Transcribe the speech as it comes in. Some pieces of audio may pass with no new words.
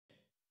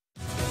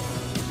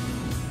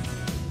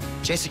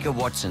Jessica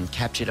Watson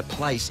captured a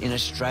place in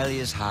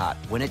Australia's heart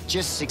when at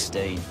just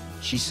 16,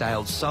 she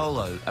sailed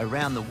solo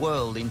around the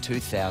world in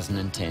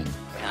 2010.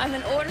 I'm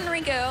an ordinary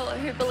girl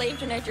who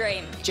believed in her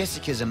dream.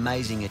 Jessica's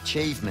amazing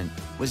achievement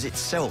was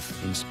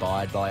itself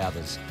inspired by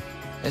others,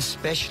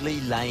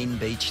 especially Layne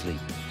Beachley,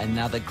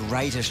 another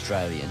great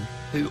Australian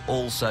who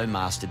also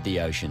mastered the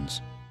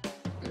oceans.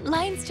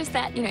 Layne's just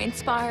that,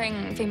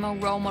 inspiring female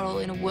role model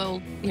in a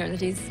world,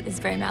 that is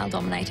very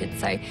male-dominated.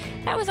 So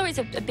that was always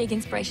a big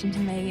inspiration to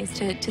me, is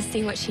to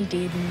see what she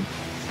did.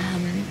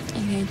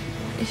 And,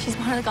 she's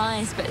one of the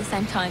guys, but at the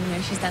same time,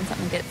 she's done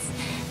something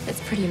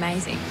that's pretty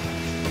amazing.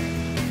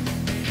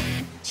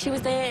 She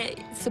was there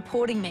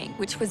supporting me,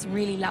 which was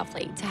really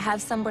lovely. To have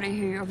somebody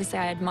who obviously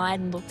I admired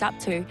and looked up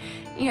to,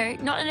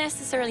 not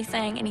necessarily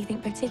saying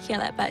anything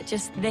particular, but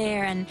just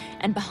there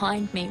and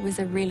behind me was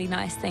a really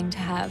nice thing to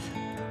have.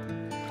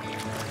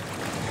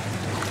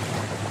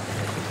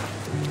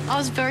 I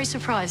was very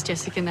surprised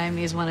Jessica named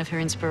me as one of her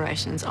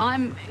inspirations.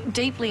 I'm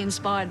deeply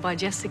inspired by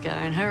Jessica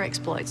and her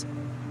exploits.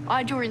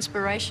 I draw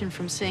inspiration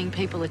from seeing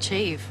people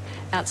achieve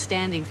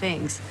outstanding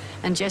things,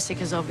 and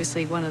Jessica's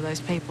obviously one of those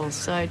people.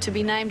 So to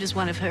be named as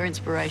one of her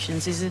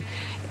inspirations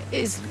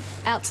is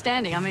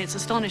outstanding. I mean, it's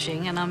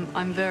astonishing, and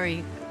I'm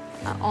very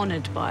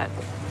honoured by it.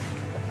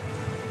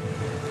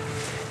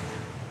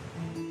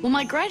 Well,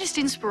 my greatest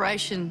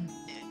inspiration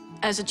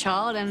as a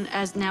child and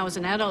now as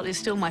an adult is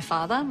still my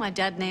father, my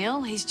dad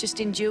Neil. He's just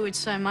endured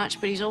so much,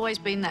 but he's always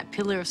been that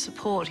pillar of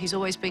support. He's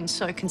always been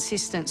so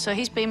consistent. So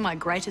he's been my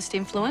greatest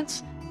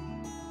influence.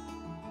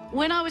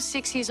 When I was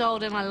 6 years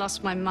old and I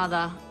lost my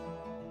mother,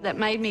 that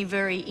made me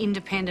very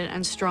independent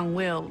and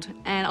strong-willed.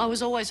 And I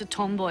was always a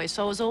tomboy,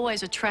 so I was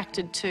always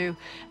attracted to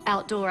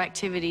outdoor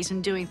activities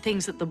and doing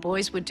things that the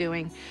boys were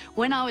doing.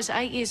 When I was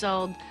 8 years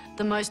old,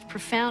 the most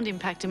profound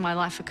impact in my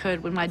life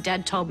occurred when my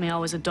dad told me I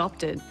was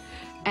adopted.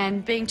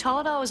 And being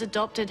told I was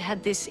adopted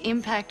had this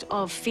impact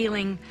of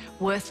feeling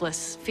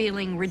worthless,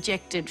 feeling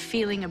rejected,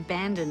 feeling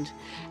abandoned.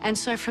 And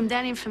so from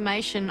that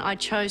information, I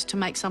chose to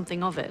make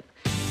something of it.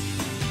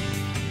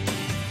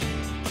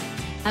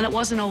 And it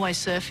wasn't always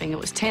surfing. It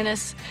was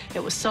tennis,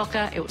 it was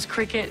soccer, it was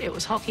cricket, it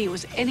was hockey, it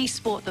was any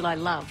sport that I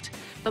loved.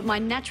 But my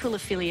natural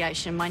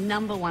affiliation, my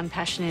 #1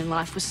 passion in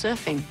life was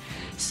surfing.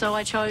 So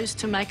I chose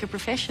to make a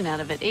profession out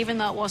of it, even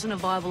though it wasn't a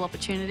viable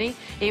opportunity,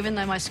 even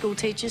though my school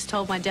teachers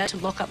told my dad to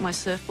lock up my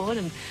surfboard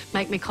and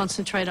make me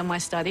concentrate on my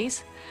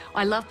studies.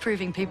 I love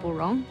proving people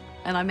wrong,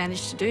 and I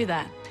managed to do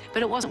that.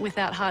 But it wasn't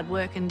without hard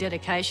work and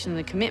dedication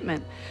and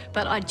commitment.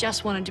 But I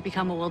just wanted to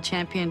become a world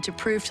champion to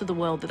prove to the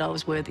world that I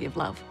was worthy of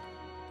love.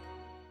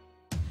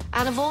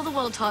 Out of all the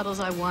world titles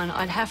I won,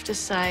 I'd have to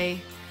say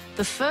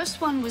the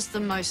first one was the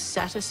most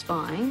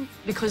satisfying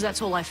because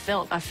that's all I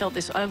felt. I felt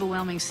this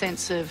overwhelming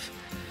sense of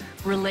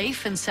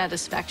relief and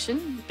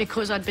satisfaction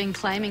because I'd been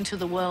claiming to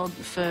the world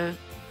for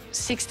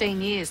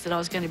 16 years that I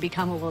was going to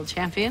become a world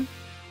champion.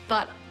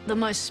 But the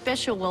most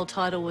special world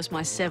title was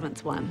my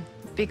 7th one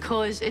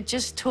because it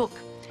just took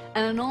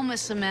an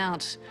enormous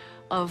amount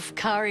of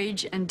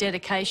courage and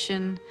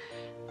dedication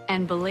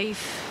and belief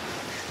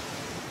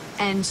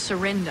and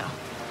surrender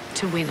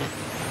to win it.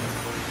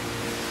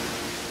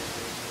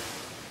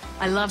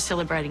 I love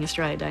celebrating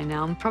Australia Day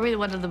now. I'm probably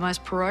one of the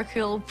most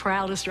parochial,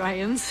 proud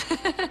Australians.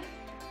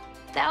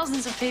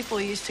 Thousands of people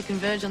used to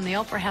converge on the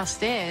Opera House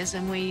stairs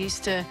and we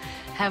used to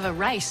have a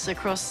race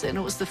across, and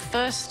it was the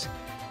first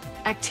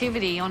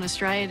activity on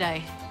Australia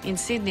Day in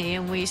Sydney,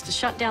 and we used to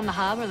shut down the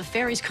harbour. The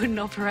ferries couldn't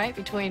operate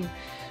between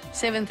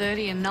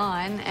 7:30 and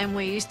 9, and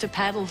we used to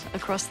paddle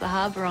across the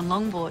harbour on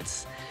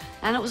longboards.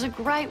 And it was a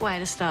great way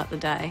to start the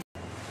day.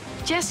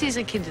 Jess is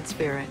a kindred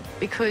spirit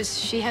because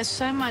she has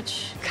so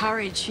much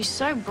courage. She's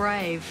so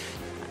brave.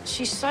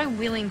 She's so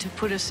willing to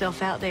put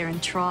herself out there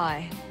and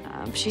try.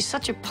 She's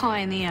such a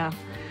pioneer.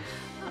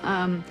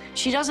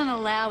 She doesn't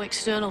allow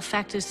external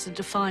factors to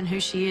define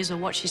who she is or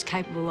what she's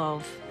capable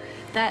of.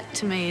 That,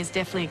 to me, is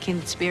definitely a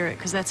kindred spirit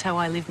because that's how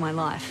I live my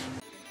life.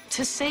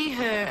 To see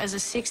her as a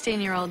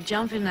 16-year-old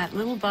jump in that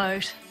little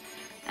boat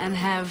and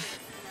have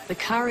the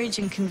courage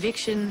and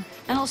conviction,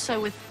 and also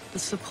with the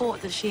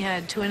support that she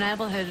had to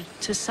enable her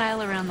to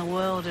sail around the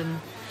world and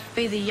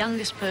be the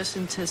youngest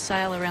person to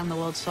sail around the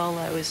world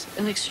solo is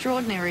an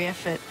extraordinary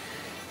effort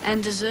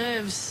and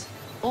deserves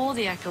all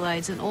the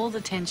accolades and all the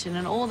attention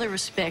and all the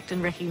respect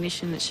and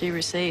recognition that she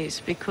receives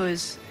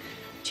because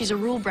she's a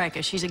rule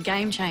breaker, she's a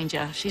game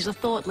changer, she's a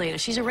thought leader,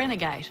 she's a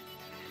renegade.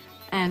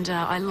 And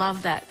I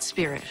love that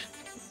spirit.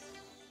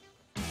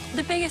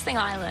 The biggest thing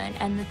I learned,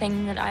 and the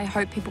thing that I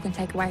hope people can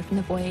take away from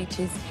the voyage,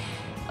 is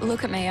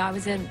look at me. I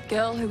was a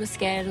girl who was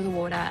scared of the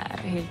water,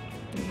 who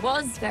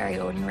was very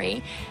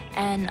ordinary,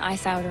 and I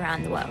sailed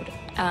around the world.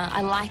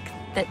 I like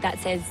that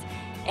says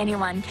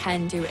anyone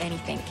can do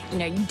anything.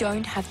 You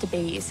don't have to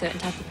be a certain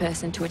type of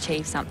person to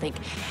achieve something.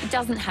 It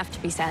doesn't have to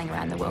be sailing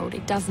around the world.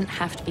 It doesn't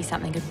have to be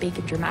something big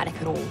and dramatic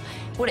at all.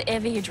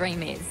 Whatever your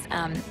dream is,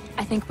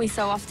 I think we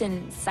so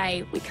often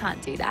say we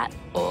can't do that,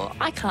 or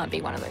I can't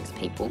be one of those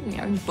people,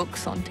 in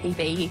books, on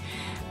TV.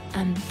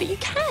 But you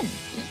can.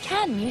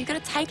 You've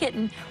got to take it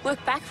and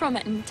work back from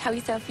it and tell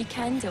yourself you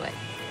can do it.